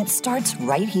hope, and it starts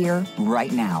right here,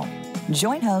 right now.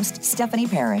 Join host Stephanie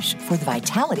Parrish for the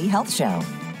Vitality Health Show.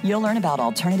 You'll learn about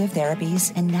alternative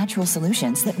therapies and natural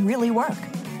solutions that really work.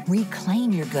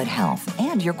 Reclaim your good health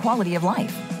and your quality of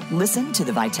life. Listen to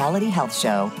the Vitality Health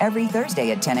Show every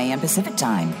Thursday at 10 a.m. Pacific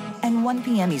Time. and 1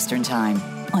 p.m. Eastern Time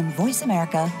on Voice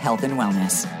America Health and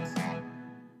Wellness.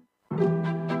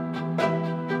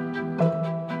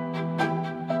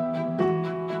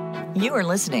 You are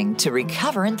listening to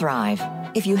Recover and Thrive.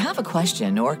 If you have a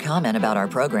question or comment about our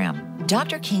program,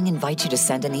 Dr. King invites you to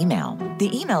send an email.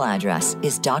 The email address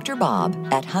is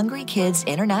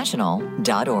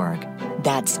drbob@hungrykidsinternational.org.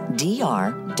 That's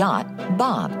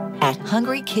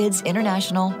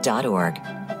dr.bob@hungrykidsinternational.org.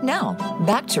 Now,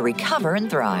 back to Recover and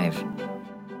Thrive.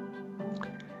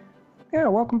 Yeah,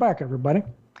 welcome back, everybody.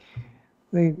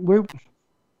 We were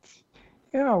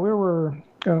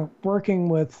working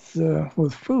with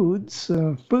foods.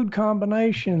 Food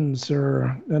combinations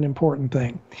are an important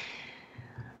thing.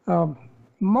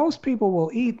 Most people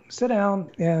will sit down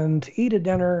and eat a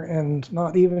dinner and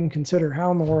not even consider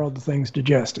how in the world the thing's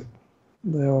digested.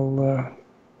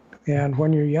 And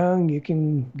when you're young, you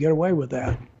can get away with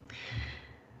that.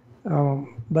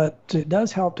 But it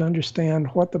does help to understand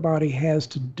what the body has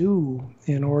to do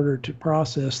in order to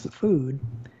process the food.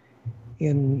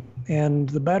 And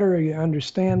the better you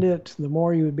understand it, the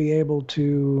more you would be able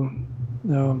to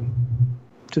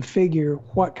figure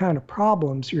what kind of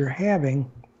problems you're having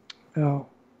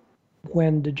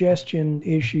when digestion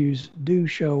issues do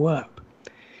show up.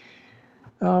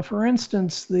 For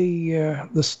instance, the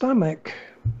stomach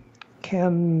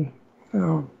can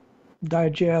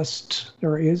digest,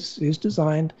 or is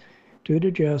designed to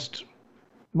digest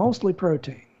mostly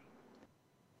protein,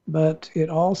 but it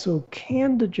also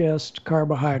can digest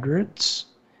carbohydrates,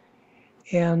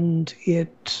 and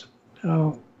it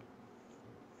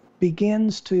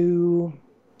begins to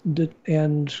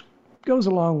and goes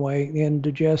a long way in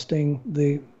digesting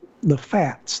the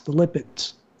fats, the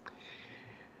lipids.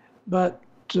 But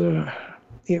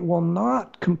it will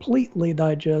not completely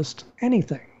digest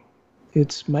anything.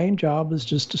 Its main job is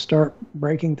just to start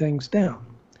breaking things down.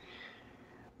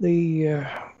 The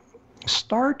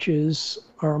starches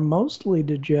are mostly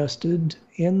digested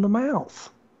in the mouth.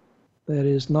 That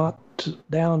is, not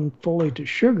down fully to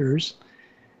sugars,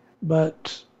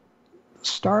 but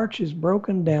starch is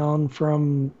broken down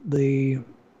from the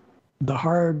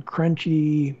hard,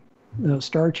 crunchy,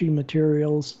 starchy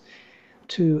materials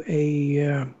to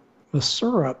a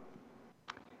syrup,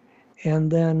 and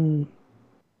then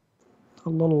a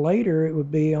little later it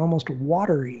would be almost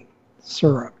watery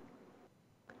syrup.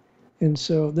 And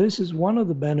so this is one of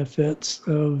the benefits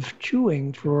of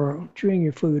chewing your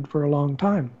food for a long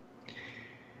time.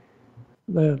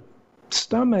 The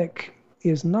stomach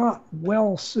is not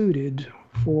well suited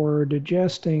for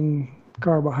digesting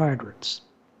carbohydrates.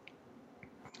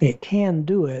 It can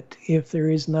do it if there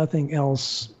is nothing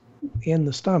else in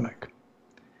the stomach.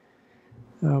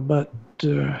 But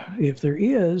if there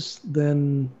is,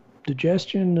 then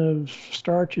digestion of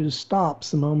starches stops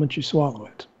the moment you swallow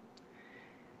it.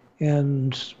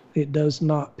 And it does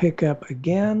not pick up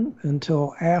again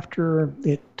until after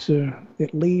it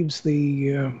leaves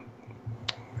the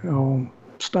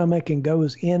stomach and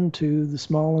goes into the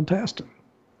small intestine.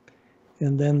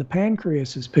 And then the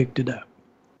pancreas has picked it up.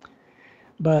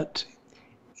 But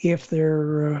if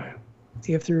there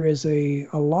is a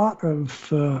lot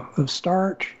of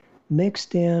starch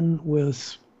mixed in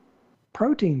with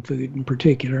protein food in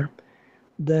particular,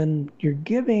 then you're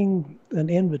giving an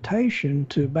invitation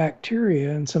to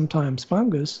bacteria and sometimes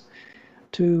fungus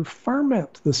to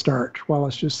ferment the starch while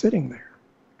it's just sitting there.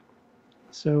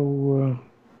 So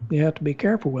you have to be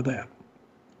careful with that.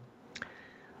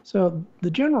 So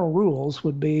the general rules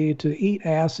would be to eat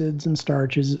acids and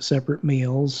starches at separate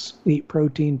meals, eat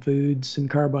protein foods and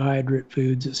carbohydrate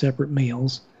foods at separate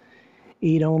meals,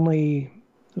 eat only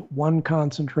one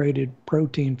concentrated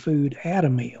protein food at a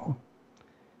meal,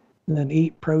 and then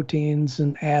eat proteins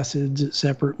and acids at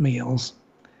separate meals,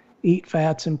 eat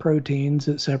fats and proteins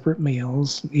at separate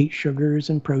meals, eat sugars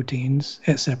and proteins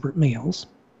at separate meals,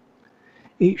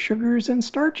 eat sugars and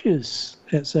starches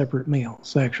at separate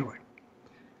meals, actually.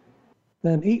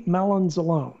 Then eat melons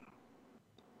alone.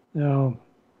 Now,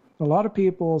 a lot of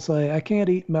people say, I can't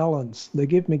eat melons. They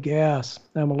give me gas.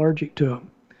 I'm allergic to them.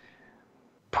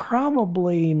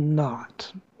 Probably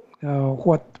not.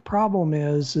 What the problem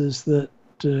is that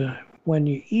when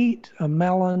you eat a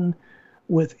melon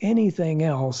with anything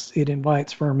else, it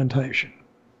invites fermentation.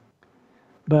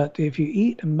 But if you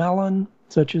eat a melon,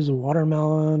 such as a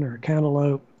watermelon or a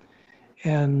cantaloupe,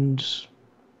 and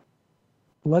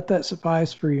let that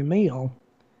suffice for your meal,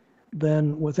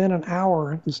 then within an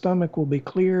hour, the stomach will be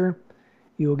clear,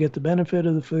 you will get the benefit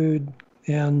of the food,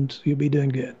 and you'll be doing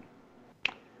good.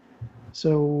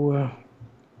 So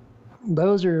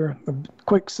those are a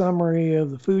quick summary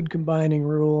of the food combining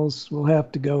rules. We'll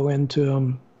have to go into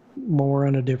them more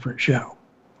on a different show.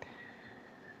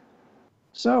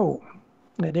 So,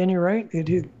 at any rate, it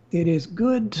is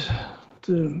good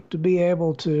to be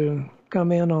able to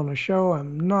come in on a show.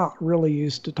 I'm not really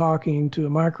used to talking to a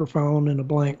microphone and a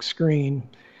blank screen.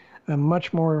 I'm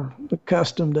much more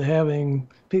accustomed to having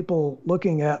people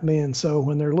looking at me, and so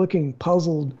when they're looking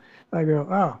puzzled, I go,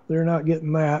 oh, they're not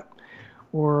getting that.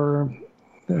 Or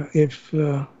if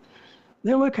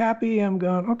they look happy, I'm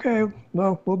going, okay,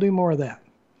 well, we'll do more of that.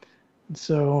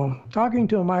 So talking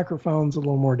to a microphone's a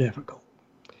little more difficult.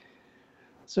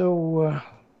 So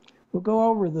we'll go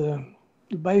over the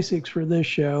basics for this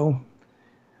show.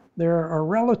 There are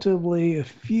relatively a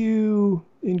few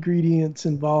ingredients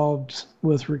involved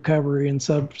with recovery and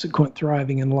subsequent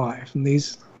thriving in life, and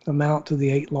these amount to the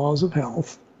 8 laws of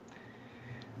health.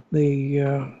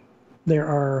 There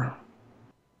are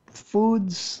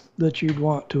foods that you'd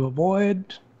want to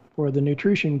avoid for the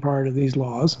nutrition part of these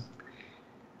laws.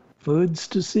 Foods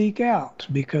to seek out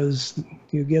because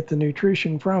you get the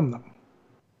nutrition from them.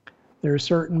 There are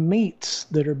certain meats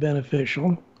that are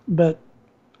beneficial, but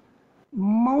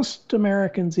most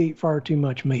Americans eat far too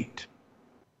much meat.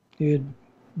 You'd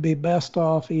be best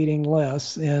off eating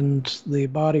less, and the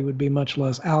body would be much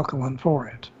less alkaline for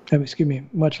it.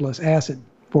 Much less acid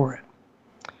for it.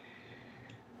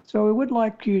 So we would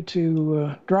like you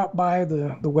to drop by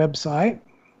the website.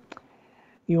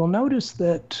 You'll notice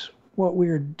that what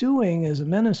we're doing as a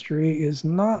ministry is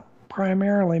not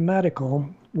primarily medical.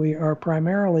 We are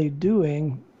primarily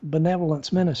doing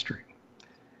benevolence ministry.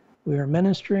 We are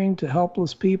ministering to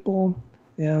helpless people,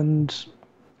 and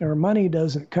our money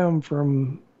doesn't come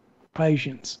from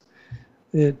patients.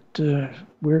 It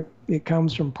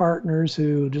comes from partners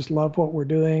who just love what we're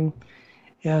doing,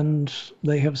 and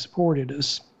they have supported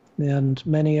us, and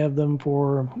many of them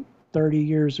for 30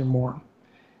 years or more.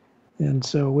 And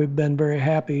so we've been very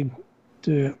happy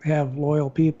to have loyal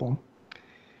people.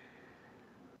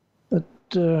 But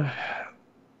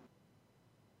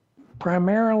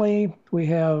primarily, we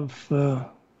have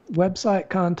website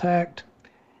contact,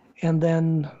 and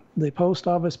then the post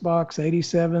office box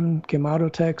 87,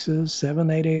 Quemado, Texas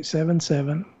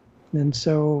 78877. And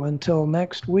so until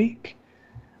next week,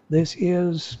 this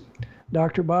is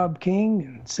Dr. Bob King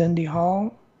and Cindy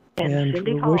Hall, and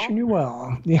Cindy we're Hall. wishing you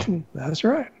well. That's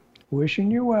right, wishing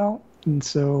you well. And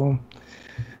so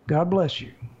God bless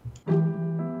you.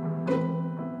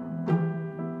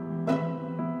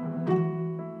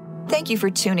 Thank you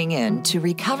for tuning in to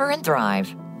Recover and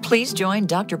Thrive. Please join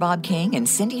Dr. Bob King and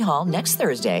Cindy Hall next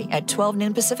Thursday at 12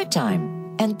 noon Pacific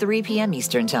Time and 3 p.m.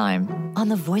 Eastern Time on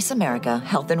the Voice America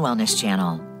Health and Wellness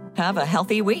Channel. Have a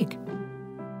healthy week.